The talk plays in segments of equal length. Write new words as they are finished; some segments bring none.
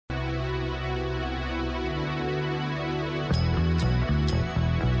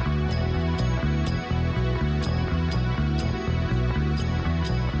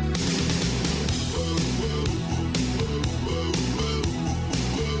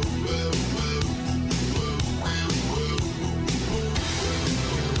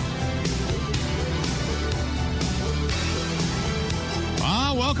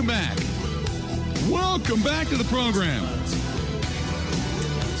welcome back. Welcome back to the program.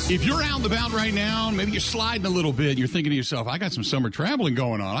 If you're out and about right now, maybe you're sliding a little bit, you're thinking to yourself, I got some summer traveling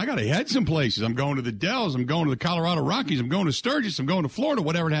going on. I got to head some places. I'm going to the Dells. I'm going to the Colorado Rockies. I'm going to Sturgis. I'm going to Florida,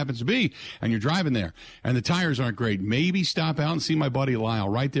 whatever it happens to be. And you're driving there, and the tires aren't great. Maybe stop out and see my buddy Lyle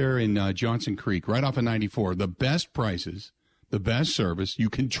right there in Johnson Creek, right off of 94. The best prices. The best service. You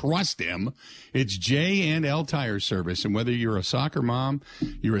can trust him. It's J&L Tire Service. And whether you're a soccer mom,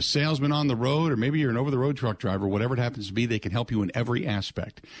 you're a salesman on the road, or maybe you're an over-the-road truck driver, whatever it happens to be, they can help you in every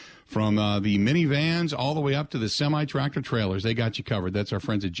aspect. From the minivans all the way up to the semi-tractor trailers, they got you covered. That's our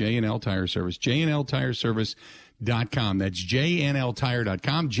friends at J&L Tire Service. JNLTireservice.com. That's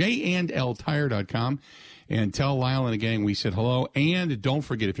JNLTire.com. JNLTire.com. And tell Lyle and the gang we said hello. And don't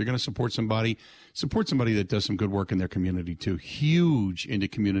forget, if you're going to support somebody that does some good work in their community, too. Huge into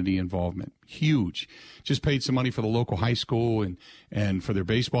community involvement. Huge. Just paid some money for the local high school and for their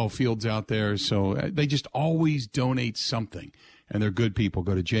baseball fields out there. So they just always donate something. And they're good people.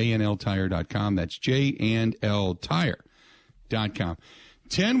 Go to JNLTire.com. That's JNLTire.com.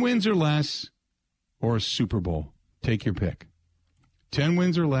 10 wins or less or a Super Bowl. Take your pick. 10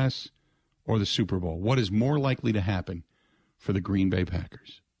 wins or less or the Super Bowl. What is more likely to happen for the Green Bay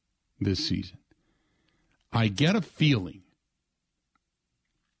Packers this season? I get a feeling.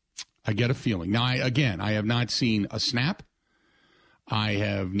 Now, I have not seen a snap. I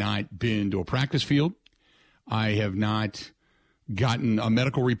have not been to a practice field. I have not gotten a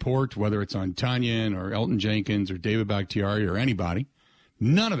medical report, whether it's on Tanyan or Elton Jenkins or David Bakhtiari or anybody.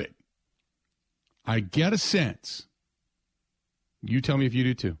 None of it. I get a sense. You tell me if you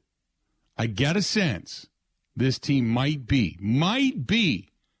do too. I get a sense this team might be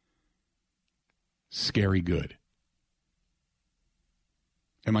scary good.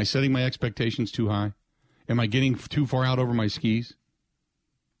 Am I setting my expectations too high? Am I getting too far out over my skis?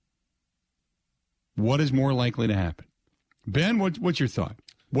 What is more likely to happen? Ben, what's your thought?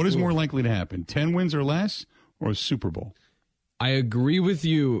 What is more likely to happen? 10 wins or less or a Super Bowl? I agree with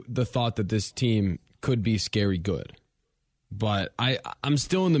you, the thought that this team could be scary good. But I'm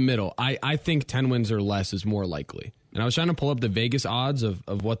still in the middle. I think 10 wins or less is more likely. And I was trying to pull up the Vegas odds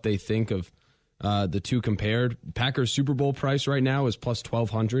of what they think of the two compared. Packers Super Bowl price right now is plus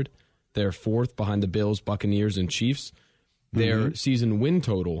 1,200. They're fourth behind the Bills, Buccaneers, and Chiefs. Their season win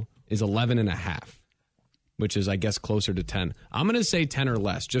total is 11.5, which is, I guess, closer to 10. I'm going to say 10 or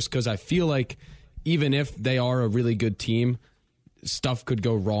less just because I feel like even if they are a really good team, stuff could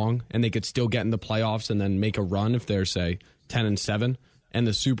go wrong and they could still get in the playoffs and then make a run if they're, say, 10-7. And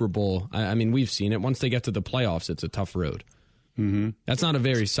the Super Bowl, I mean, we've seen it. Once they get to the playoffs, it's a tough road. Mm-hmm. That's not a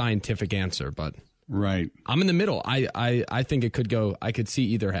very scientific answer, but right. I'm in the middle. I think it could go. I could see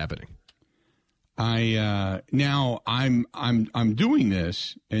either happening. Now I'm doing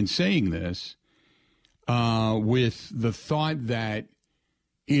this and saying this with the thought that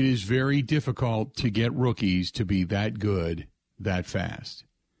it is very difficult to get rookies to be that good that fast.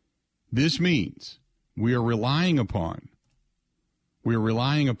 This means we are relying upon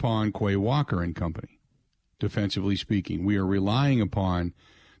Quay Walker and company, defensively speaking. We are relying upon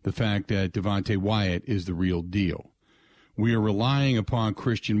the fact that Devontae Wyatt is the real deal. We are relying upon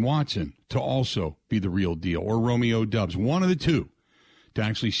Christian Watson to also be the real deal, or Romeo Doubs, one of the two, to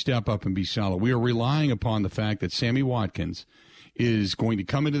actually step up and be solid. We are relying upon the fact that Sammy Watkins is going to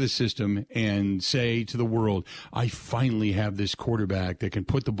come into the system and say to the world, I finally have this quarterback that can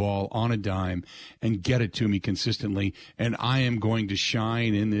put the ball on a dime and get it to me consistently, and I am going to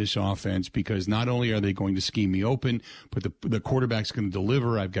shine in this offense because not only are they going to scheme me open, but the quarterback's going to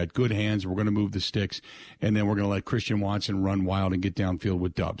deliver. I've got good hands. We're going to move the sticks, and then we're going to let Christian Watson run wild and get downfield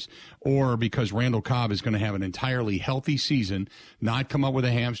with Doubs. Or because Randall Cobb is going to have an entirely healthy season, not come up with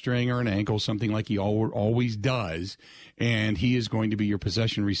a hamstring or an ankle, something like he always does, and he is going to be your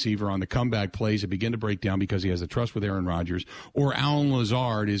possession receiver on the comeback plays that begin to break down because he has the trust with Aaron Rodgers. Or Alan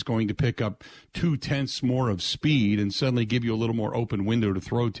Lazard is going to pick up 0.2 more of speed and suddenly give you a little more open window to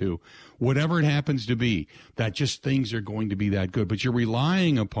throw to. Whatever it happens to be, that just things are going to be that good. But you're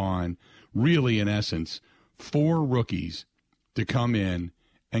relying upon, really, in essence, 4 rookies to come in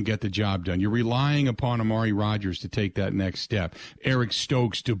and get the job done. You're relying upon Amari Rodgers to take that next step. Eric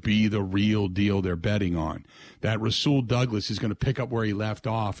Stokes to be the real deal they're betting on. That Rasul Douglas is going to pick up where he left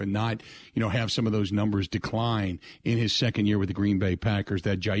off and not, have some of those numbers decline in his second year with the Green Bay Packers.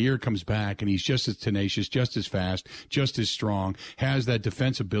 That Jair comes back and he's just as tenacious, just as fast, just as strong, has that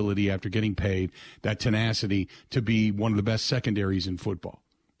defensibility after getting paid, that tenacity to be one of the best secondaries in football.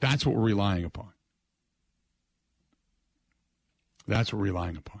 That's what we're relying upon. That's what we're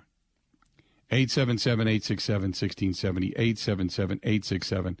relying upon. 877-867-1670,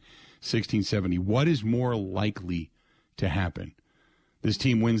 877-867-1670. What is more likely to happen? This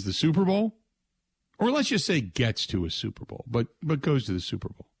team wins the Super Bowl, or let's just say gets to a Super Bowl, but goes to the Super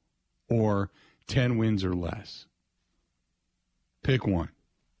Bowl, or 10 wins or less. Pick one.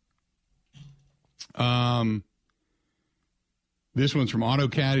 This one's from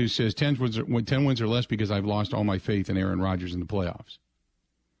AutoCAD, who says 10 wins or less because I've lost all my faith in Aaron Rodgers in the playoffs.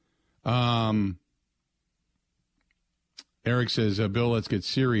 Eric says, Bill, let's get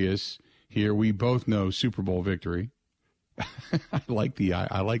serious here. We both know Super Bowl victory. I like the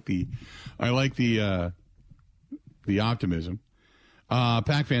optimism.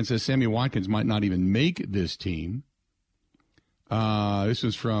 Pac fan says Sammy Watkins might not even make this team. This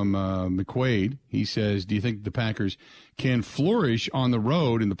is from McQuaid. He says, do you think the Packers can flourish on the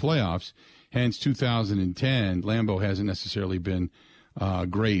road in the playoffs? Hence 2010. Lambeau hasn't necessarily been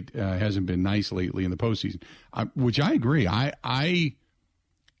great, hasn't been nice lately in the postseason, which I agree.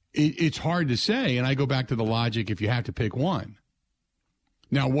 It's hard to say, and I go back to the logic if you have to pick one.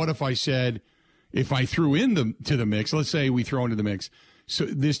 Now, what if I said, if I threw to the mix, let's say we throw into the mix, so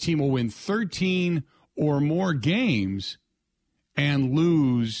this team will win 13 or more games and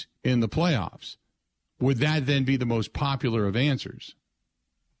lose in the playoffs. Would that then be the most popular of answers?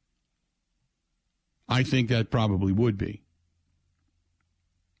 I think that probably would be.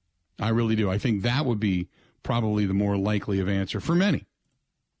 I really do. I think that would be probably the more likely of answer for many.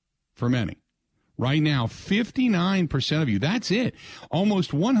 For many. Right now, 59% of you, that's it.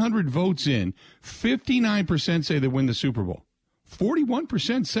 Almost 100 votes in, 59% say they win the Super Bowl.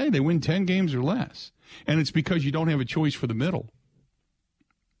 41% say they win 10 games or less. And it's because you don't have a choice for the middle.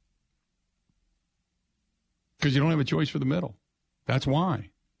 Because you don't have a choice for the middle. That's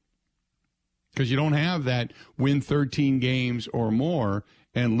why. Because you don't have that win 13 games or more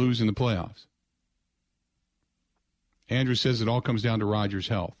and lose in the playoffs. Andrew says it all comes down to Rodgers'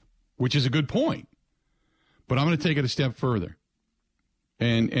 health, which is a good point. But I'm going to take it a step further.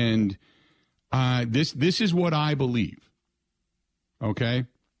 And this is what I believe. Okay?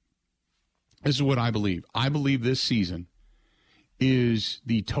 This is what I believe. I believe this season is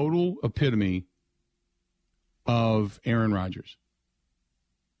the total epitome of Aaron Rodgers,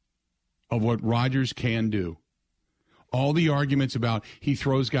 of what Rodgers can do. All the arguments about he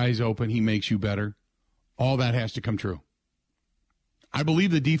throws guys open, he makes you better, all that has to come true. I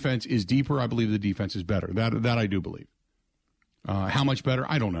believe the defense is deeper. I believe the defense is better. That I do believe. How much better?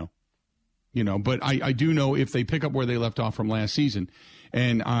 I don't know. But I do know if they pick up where they left off from last season,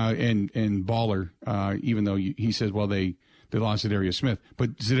 and Baller, even though he says, well, they lost Za'Darius Smith,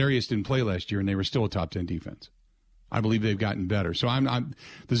 but Za'Darius didn't play last year, and they were still a top 10 defense. I believe they've gotten better. So I'm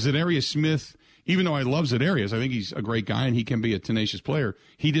the Za'Darius Smith. Even though I love Za'Darius, I think he's a great guy and he can be a tenacious player.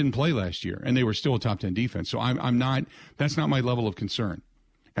 He didn't play last year, and they were still a top 10 defense. So I'm not. That's not my level of concern,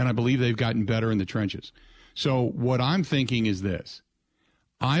 and I believe they've gotten better in the trenches. So what I'm thinking is this: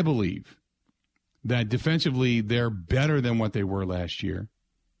 I believe that defensively they're better than what they were last year,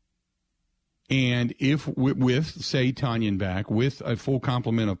 and if with say Tonyan back, with a full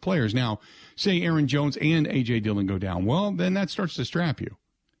complement of players. Now, say Aaron Jones and A.J. Dillon go down, well, then that starts to strap you.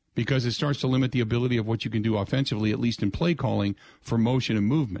 Because it starts to limit the ability of what you can do offensively, at least in play calling for motion and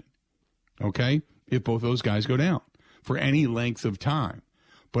movement. Okay? If both those guys go down for any length of time.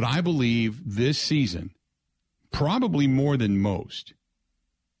 But I believe this season, probably more than most,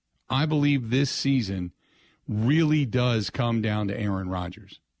 I believe this season really does come down to Aaron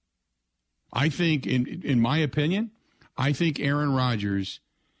Rodgers. I think, in my opinion, I think Aaron Rodgers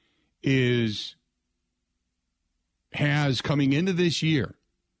has coming into this year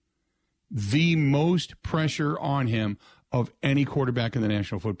the most pressure on him of any quarterback in the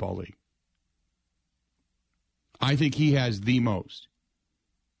National Football League. I think he has the most.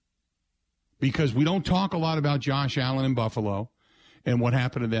 Because we don't talk a lot about Josh Allen in Buffalo and what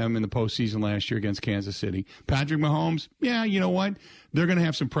happened to them in the postseason last year against Kansas City. Patrick Mahomes, yeah, you know what? They're going to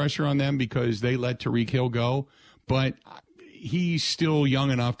have some pressure on them because they let Tyreek Hill go, but he's still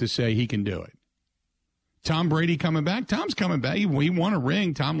young enough to say he can do it. Tom Brady coming back. Tom's coming back. He won a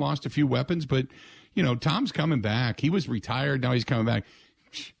ring. Tom lost a few weapons, but, Tom's coming back. He was retired. Now he's coming back.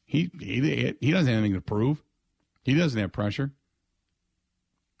 He doesn't have anything to prove. He doesn't have pressure.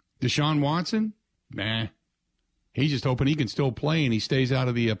 Deshaun Watson, nah. He's just hoping he can still play and he stays out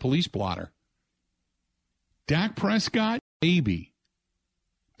of the police blotter. Dak Prescott, maybe.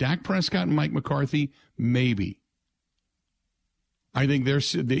 Dak Prescott and Mike McCarthy, maybe. I think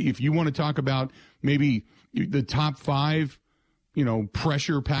if you want to talk about maybe the top 5,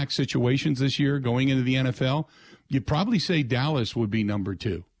 pressure-packed situations this year going into the NFL, you'd probably say Dallas would be number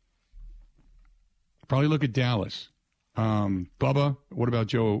 2. Probably look at Dallas. Bubba, what about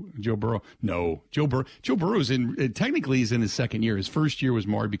Joe Burrow? No, Joe Burrow technically he's in his second year. His first year was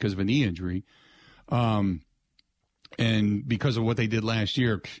marred because of a knee injury. And because of what they did last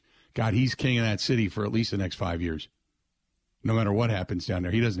year, God, he's king of that city for at least the next 5 years. No matter what happens down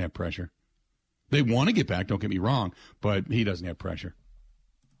there, he doesn't have pressure. They want to get back, don't get me wrong, but he doesn't have pressure.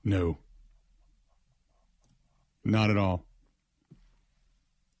 No. Not at all.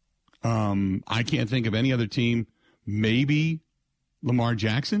 I can't think of any other team, maybe Lamar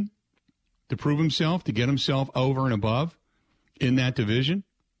Jackson, to prove himself, to get himself over and above in that division,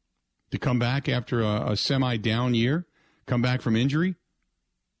 to come back after a semi-down year, come back from injury.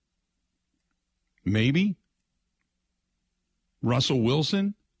 Maybe. Russell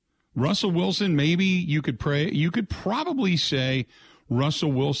Wilson, maybe you could probably say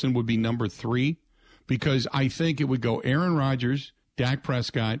Russell Wilson would be number 3, because I think it would go Aaron Rodgers, Dak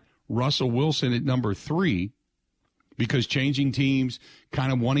Prescott, Russell Wilson at number 3, because changing teams,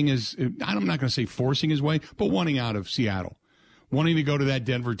 kind of wanting I'm not going to say forcing his way, but wanting out of Seattle, wanting to go to that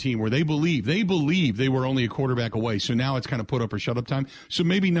Denver team where they believe they were only a quarterback away. So now it's kind of put up or shut up time. So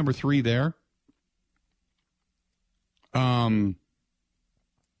maybe number 3 there.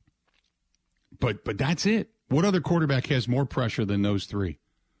 But that's it. What other quarterback has more pressure than those 3?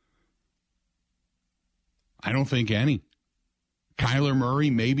 I don't think any. Kyler Murray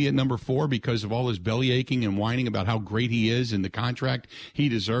maybe at number 4 because of all his belly aching and whining about how great he is and the contract he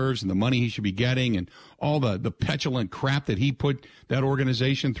deserves and the money he should be getting and all the petulant crap that he put that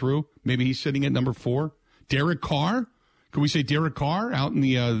organization through. Maybe he's sitting at number 4. Derek Carr? Can we say Derek Carr out in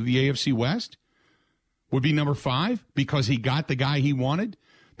the AFC West would be number 5 because he got the guy he wanted?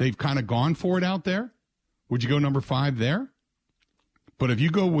 They've kind of gone for it out there. Would you go number 5 there? But if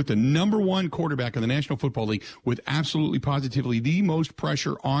you go with the number 1 quarterback in the National Football League with absolutely positively the most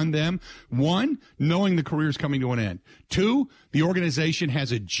pressure on them, 1, knowing the career is coming to an end. 2, the organization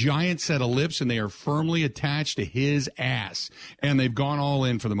has a giant set of lips and they are firmly attached to his ass. And they've gone all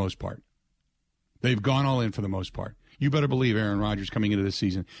in for the most part. You better believe Aaron Rodgers coming into this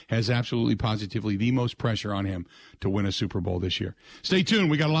season has absolutely positively the most pressure on him to win a Super Bowl this year. Stay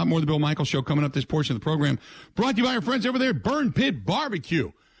tuned. We got a lot more of the Bill Michaels Show coming up this portion of the program. Brought to you by our friends over there at Burn Pit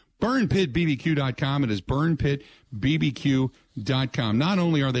Barbecue. BurnPitBBQ.com. It is BurnPitBBQ.com. Not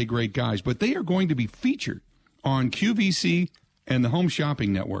only are they great guys, but they are going to be featured on QVC and the Home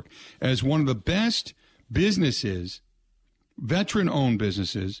Shopping Network as one of the best businesses, veteran-owned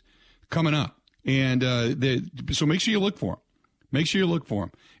businesses, coming up. And so make sure you look for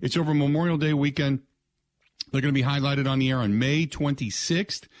them. It's over Memorial Day weekend. They're going to be highlighted on the air on May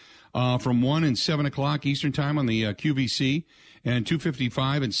 26th from 1 and 7 o'clock Eastern Time on the QVC, and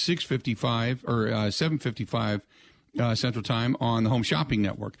 2:55 and 6:55 or 7:55 Central Time on the Home Shopping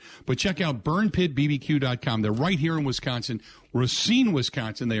Network. But check out BurnPitBBQ.com. They're right here in Wisconsin, Racine,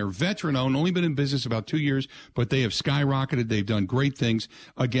 Wisconsin. They are veteran-owned, only been in business about 2 years, but they have skyrocketed. They've done great things.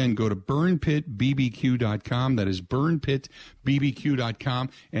 Again, go to BurnPitBBQ.com. That is BurnPitBBQ.com.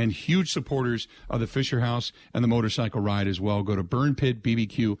 And huge supporters of the Fisher House and the motorcycle ride as well. Go to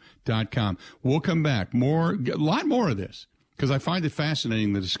BurnPitBBQ.com. We'll come back. A lot more of this, because I find it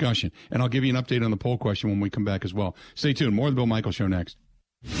fascinating, the discussion. And I'll give you an update on the poll question when we come back as well. Stay tuned. More of the Bill Michaels Show next.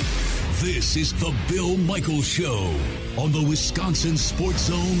 This is the Bill Michaels Show on the Wisconsin Sports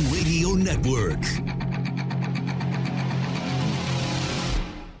Zone Radio Network.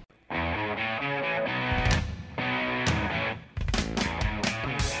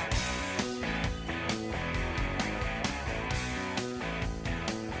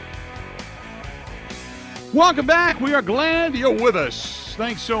 Welcome back. We are glad you're with us.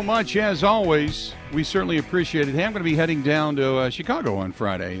 Thanks so much, as always. We certainly appreciate it. Hey, I'm going to be heading down to Chicago on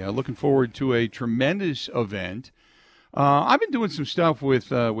Friday. Looking forward to a tremendous event. I've been doing some stuff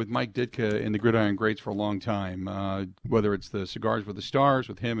with Mike Ditka in the Gridiron Greats for a long time, whether it's the Cigars with the Stars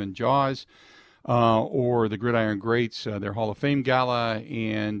with him and Jaws, or the Gridiron Greats, their Hall of Fame Gala.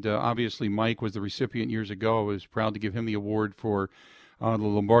 And obviously Mike was the recipient years ago. I was proud to give him the award for the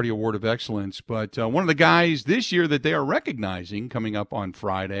Lombardi Award of Excellence. But one of the guys this year that they are recognizing coming up on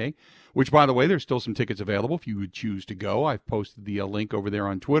Friday, which, by the way, there's still some tickets available if you would choose to go. I've posted the link over there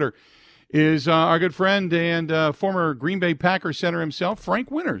on Twitter, is our good friend and former Green Bay Packers center himself, Frank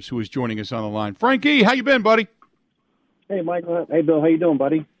Winters, who is joining us on the line. Frankie, how you been, buddy? Hey, Michael. Hey, Bill. How you doing,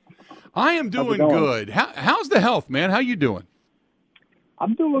 buddy? I am doing good. How's the health, man? How you doing?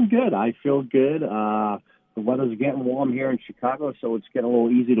 I'm doing good. I feel good. The weather's getting warm here in Chicago, so it's getting a little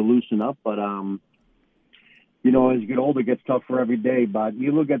easy to loosen up. But, you know, as you get older, it gets tougher every day. But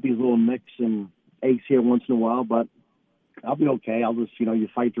you look at these little nicks and aches here once in a while. But I'll be okay. I'll just, you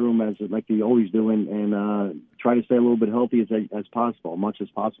fight through them like you always do, and try to stay a little bit healthy as possible, much as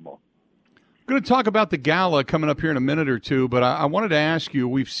possible. I'm going to talk about the gala coming up here in a minute or two, but I wanted to ask you,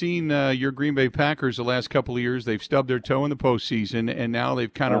 we've seen your Green Bay Packers the last couple of years. They've stubbed their toe in the postseason, and now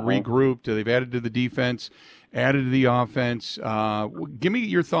they've kind of regrouped. They've added to the defense, added to the offense. Give me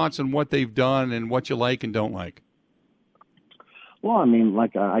your thoughts on what they've done and what you like and don't like. Well, I mean,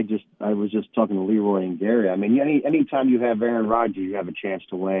 like I was just talking to Leroy and Gary. I mean, anytime you have Aaron Rodgers, you have a chance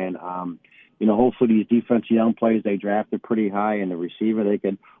to win. Hopefully these defensive young players they drafted pretty high, and the receiver they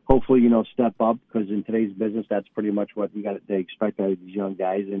could hopefully step up, because in today's business that's pretty much what they expect out of these young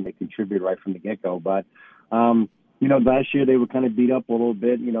guys, and they contribute right from the get-go. But last year they were kind of beat up a little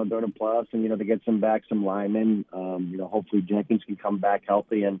bit, during the playoffs, and to get some linemen. Hopefully Jenkins can come back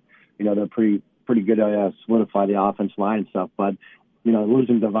healthy, and they're pretty good to solidify the offense line and stuff. But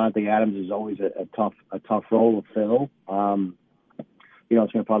losing Davante Adams is always a tough role to fill.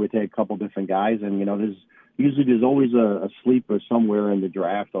 It's going to probably take a couple different guys, and there's always a sleeper somewhere in the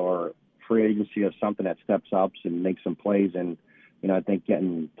draft or free agency or something that steps up and makes some plays. And I think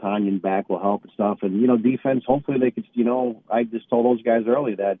getting Tanyan back will help and stuff. And defense, hopefully they could. I just told those guys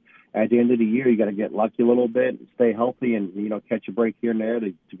early that at the end of the year you got to get lucky a little bit, stay healthy, and catch a break here and there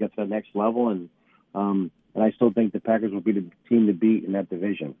to get to the next level. And I still think the Packers will be the team to beat in that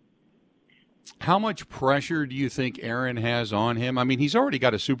division. How much pressure do you think Aaron has on him? I mean, he's already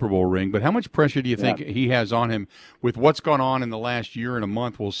got a Super Bowl ring, but how much pressure do you think he has on him with what's gone on in the last year and a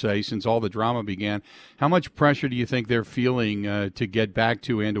month, we'll say, since all the drama began? How much pressure do you think they're feeling to get back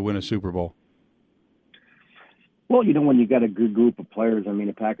to and to win a Super Bowl? Well, when you got a good group of players, I mean,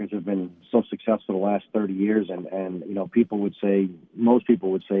 the Packers have been so successful the last 30 years, and most people would say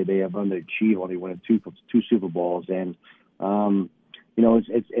they have underachieved when they won two Super Bowls. And,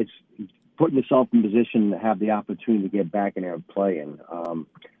 it's putting yourself in position to have the opportunity to get back in there and play. And,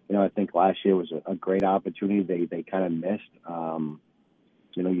 I think last year was a great opportunity. They kind of missed.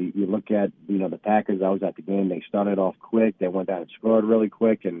 You look at, the Packers, I was at the game. They started off quick. They went down and scored really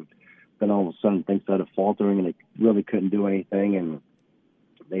quick. And then all of a sudden things started faltering and they really couldn't do anything. And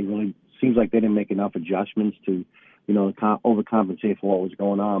they really seems like they didn't make enough adjustments to, overcompensate for what was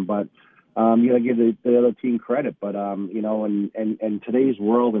going on. But, you got to give the other team credit, but in today's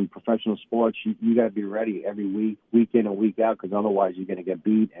world in professional sports, you got to be ready every week in and week out, because otherwise you're going to get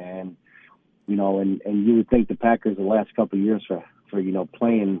beat. And and you would think the Packers the last couple of years for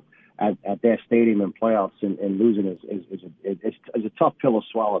playing at their stadium in playoffs and losing is a tough pill to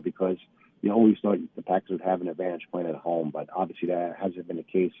swallow, because you always thought the Packers would have an advantage playing at home, but obviously that hasn't been the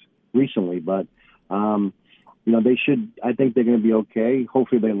case recently. But they should. I think they're going to be okay.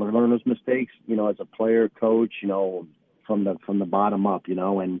 Hopefully, they learn those mistakes. As a player, coach, from the bottom up.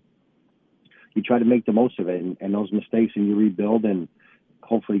 And you try to make the most of it, and those mistakes, and you rebuild, and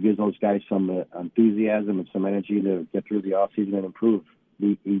hopefully gives those guys some enthusiasm and some energy to get through the offseason and improve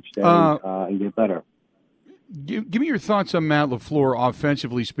each day and get better. Give me your thoughts on Matt LaFleur,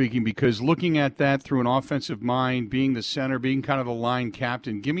 offensively speaking, because looking at that through an offensive mind, being the center, being kind of the line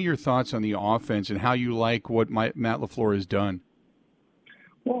captain, give me your thoughts on the offense and how you like what Matt LaFleur has done.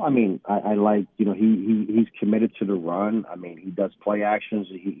 Well, I mean, I like, he's committed to the run. I mean, he does play actions.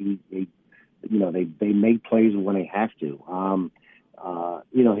 They make plays when they have to.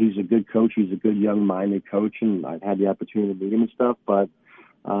 He's a good coach. He's a good young-minded coach, and I've had the opportunity to meet him and stuff, but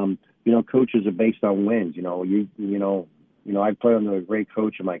coaches are based on wins. I played under a great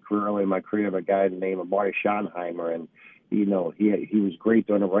coach in my career, early in my career, a guy named Marty Schottenheimer, and he was great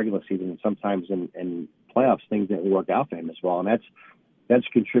during the regular season, and sometimes in playoffs things didn't work out for him as well, and that's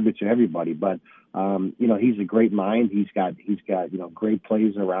contributed to everybody. But he's a great mind. He's got great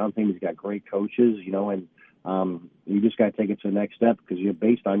players around him. He's got great coaches. And you just got to take it to the next step, because you're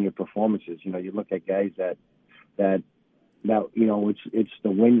based on your performances. You look at guys that it's the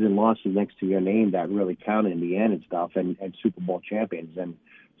wins and losses next to your name that really count in the end and stuff, and Super Bowl champions, and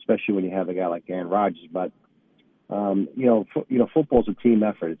especially when you have a guy like Aaron Rodgers. But football's a team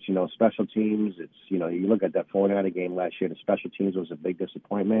effort. It's special teams. It's you look at that 49er game last year. The special teams was a big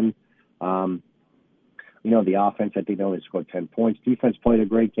disappointment. The offense, I think they only scored 10 points. Defense played a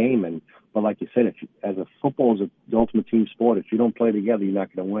great game, but like you said, football is the ultimate team sport. If you don't play together, you're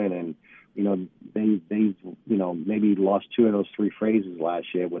not going to win. And they've maybe lost 2 of those 3 phases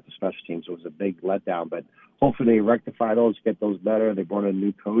last year with the special teams. So it was a big letdown. But hopefully they rectify those, get those better. They brought in a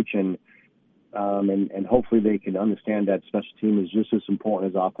new coach, and hopefully they can understand that special team is just as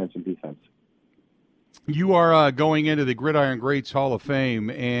important as offense and defense. You are going into the Gridiron Greats Hall of Fame,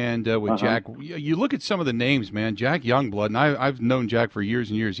 and with Jack, you look at some of the names, man. Jack Youngblood, and I've known Jack for years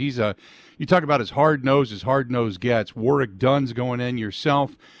and years. He's you talk about as hard nose gets. Warrick Dunn's going in,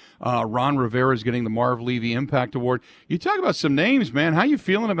 yourself. Ron Rivera's getting the Marv Levy Impact Award. You talk about some names, man. How you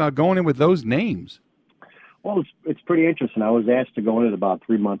feeling about going in with those names? Well, it's pretty interesting. I was asked to go in it about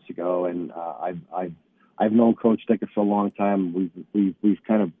 3 months ago, and I've known Coach Dicker for a long time. We've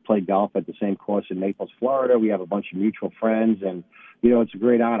kind of played golf at the same course in Naples, Florida. We have a bunch of mutual friends, and it's a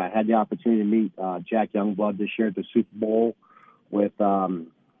great honor. I had the opportunity to meet Jack Youngblood this year at the Super Bowl with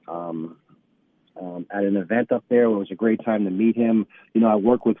at an event up there. It was a great time to meet him. I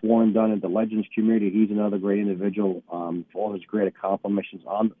work with Warren Dunn at the Legends community. He's another great individual for all his great accomplishments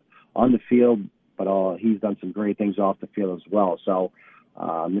on the field, but he's done some great things off the field as well. So.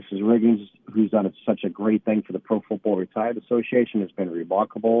 Mrs. Riggins, who's done such a great thing for the Pro Football Retired Association, has been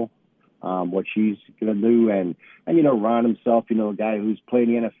remarkable. What she's going to do, and Ron himself, a guy who's played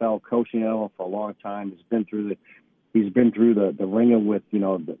in the NFL, coaching for a long time, he's been through the ringer with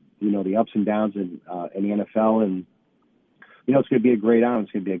the ups and downs in the NFL, and it's going to be a great honor.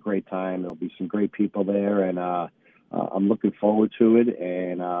 It's going to be a great time. There'll be some great people there, and I'm looking forward to it,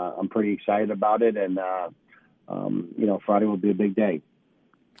 and I'm pretty excited about it, and Friday will be a big day.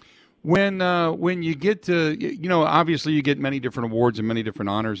 When you get to, obviously you get many different awards and many different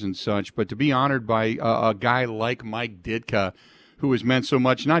honors and such, but to be honored by a guy like Mike Ditka, who has meant so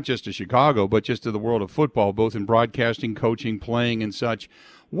much, not just to Chicago, but just to the world of football, both in broadcasting, coaching, playing, and such.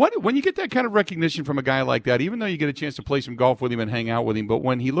 When you get that kind of recognition from a guy like that, even though you get a chance to play some golf with him and hang out with him, but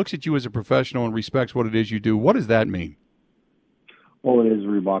when he looks at you as a professional and respects what it is you do, what does that mean? Well, it is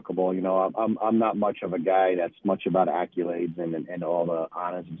remarkable. I'm not much of a guy that's much about accolades and all the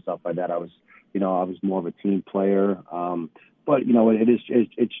honors and stuff like that. I was more of a team player. But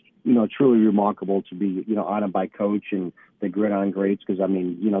it's truly remarkable to be honored by Coach and the Gridiron Greats, because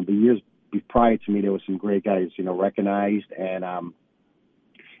the years prior to me there were some great guys recognized, and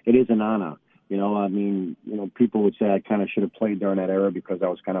it is an honor. People would say I kind of should have played during that era because I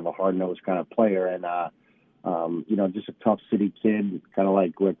was kind of a hard-nosed kind of player, and just a tough city kid, kind of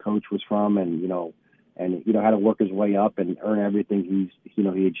like where Coach was from, and had to work his way up and earn everything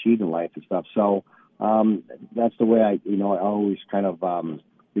he achieved in life and stuff. So that's the way I always kind of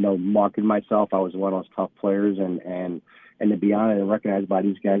marketed myself. I was one of those tough players, and to be honored and recognized by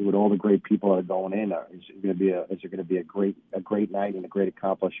these guys with all the great people that are going in, is going to be a great night and a great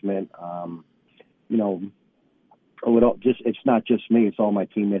accomplishment. It's not just me; it's all my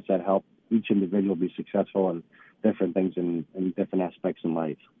teammates that help each individual be successful in different things in different aspects in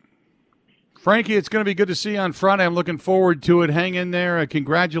life. Frankie, it's going to be good to see you on Friday. I'm looking forward to it. Hang in there.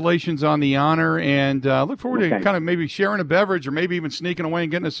 Congratulations on the honor, and look forward to kind of maybe sharing a beverage or maybe even sneaking away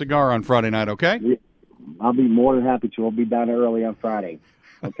and getting a cigar on Friday night, okay? Yeah, I'll be more than happy to. I'll be down early on Friday,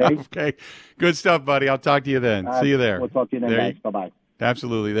 okay? Okay. Good stuff, buddy. I'll talk to you then. See you there. We'll talk to you then, guys. Bye-bye.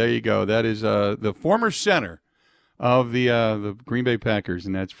 Absolutely. There you go. That is the former center of the Green Bay Packers,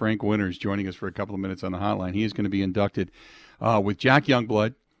 and that's Frank Winters joining us for a couple of minutes on the hotline. He is going to be inducted with Jack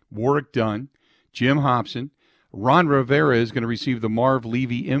Youngblood, Warrick Dunn, Jim Hobson. Ron Rivera is going to receive the Marv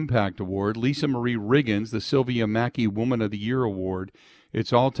Levy Impact Award. Lisa Marie Riggins, the Sylvia Mackey Woman of the Year Award.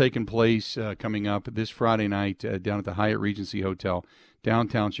 It's all taking place coming up this Friday night down at the Hyatt Regency Hotel,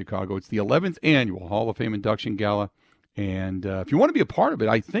 downtown Chicago. It's the 11th annual Hall of Fame Induction Gala, and if you want to be a part of it,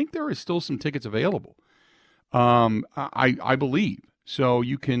 I think there is still some tickets available. I believe. So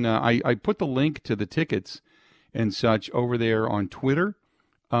you can, I put the link to the tickets and such over there on Twitter.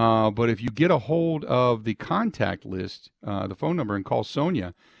 But if you get a hold of the contact list, the phone number, and call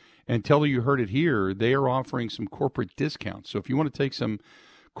Sonia and tell her you heard it here, they are offering some corporate discounts. So if you want to take some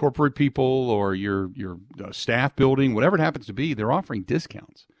corporate people or your staff building, whatever it happens to be, they're offering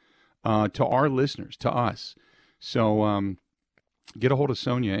discounts to our listeners, to us. So, get a hold of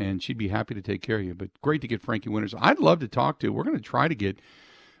Sonia, and she'd be happy to take care of you. But great to get Frankie Winters. I'd love to talk to. We're going to try to get.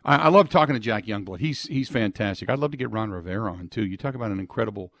 I love talking to Jack Youngblood. He's fantastic. I'd love to get Ron Rivera on too. You talk about an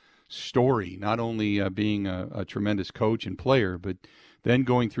incredible story, not only being a tremendous coach and player, but then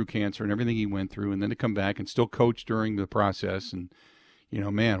going through cancer and everything he went through, and then to come back and still coach during the process. And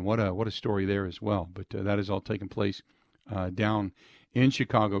man, what a story there as well. But that is all taking place down in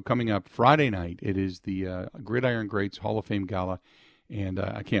Chicago. Coming up Friday night, it is the Gridiron Greats Hall of Fame Gala, and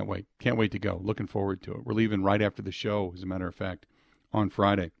I can't wait. Can't wait to go. Looking forward to it. We're leaving right after the show, as a matter of fact, on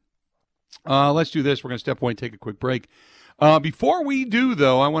Friday. Let's do this. We're going to step away and take a quick break. Before we do,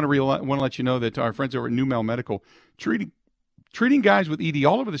 though, I want to let you know that our friends over at NuMale Medical treating guys with ED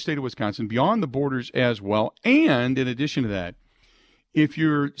all over the state of Wisconsin, beyond the borders as well. And in addition to that, If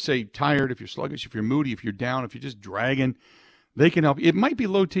you're, say, tired, if you're sluggish, if you're moody, if you're down, if you're just dragging, they can help. It might be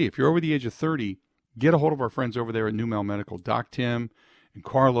low T. If you're over the age of 30, get a hold of our friends over there at New Mel Medical. Doc Tim and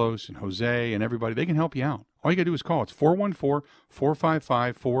Carlos and Jose and everybody, they can help you out. All you got to do is call. It's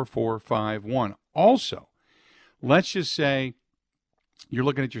 414-455-4451. Also, let's just say you're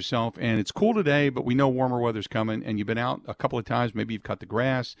looking at yourself and it's cool today, but we know warmer weather's coming and you've been out a couple of times. Maybe you've cut the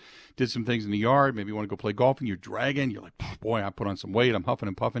grass, did some ththings in the yard. Maybe you want to go play golf and you're dragging. You're like, boy, I put on some weight. I'm huffing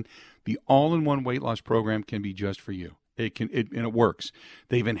and puffing. The all-in-one weight loss program can be just for you. And it works.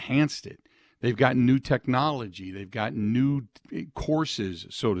 They've enhanced it. They've got new technology. They've got new courses,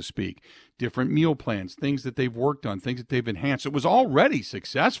 so to speak, different meal plans, things that they've worked on, things that they've enhanced. It was already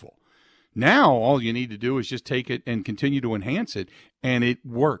successful. Now all you need to do is just take it and continue to enhance it, and it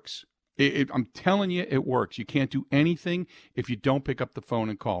works. I'm telling you, it works. You can't do anything if you don't pick up the phone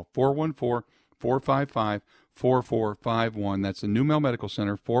and call. 414-455-4451. That's the New Mel Medical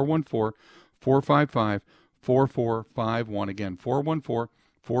Center, 414-455-4451. Again,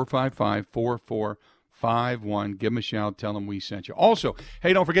 414-455-4451. Give them a shout. Tell them we sent you. Also,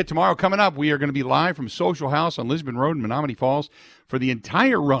 hey, don't forget, tomorrow coming up, we are going to be live from Social House on Lisbon Road in Menominee Falls for the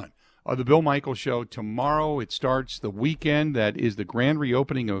entire run of the Bill Michaels Show. Tomorrow it starts the weekend. That is the grand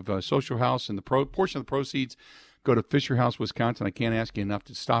reopening of Social House, and the portion of the proceeds go to Fisher House, Wisconsin. I can't ask you enough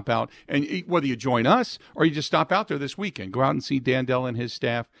to stop out. And whether you join us or you just stop out there this weekend, go out and see Dan Dell and his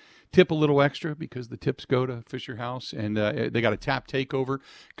staff. Tip a little extra because the tips go to Fisher House, and they got a tap takeover.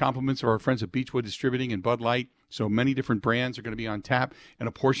 Compliments of our friends at Beechwood Distributing and Bud Light. So many different brands are going to be on tap, and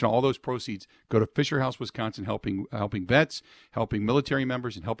a portion of all those proceeds go to Fisher House, Wisconsin, helping vets, helping military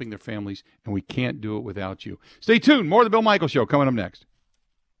members, and helping their families, and we can't do it without you. Stay tuned. More of the Bill Michaels Show coming up next.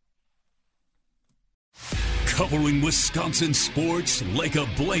 Covering Wisconsin sports like a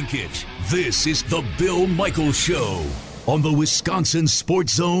blanket, this is the Bill Michaels Show on the Wisconsin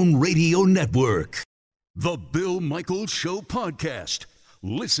Sports Zone Radio Network. The Bill Michaels Show podcast.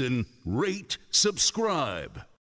 Listen, rate, subscribe.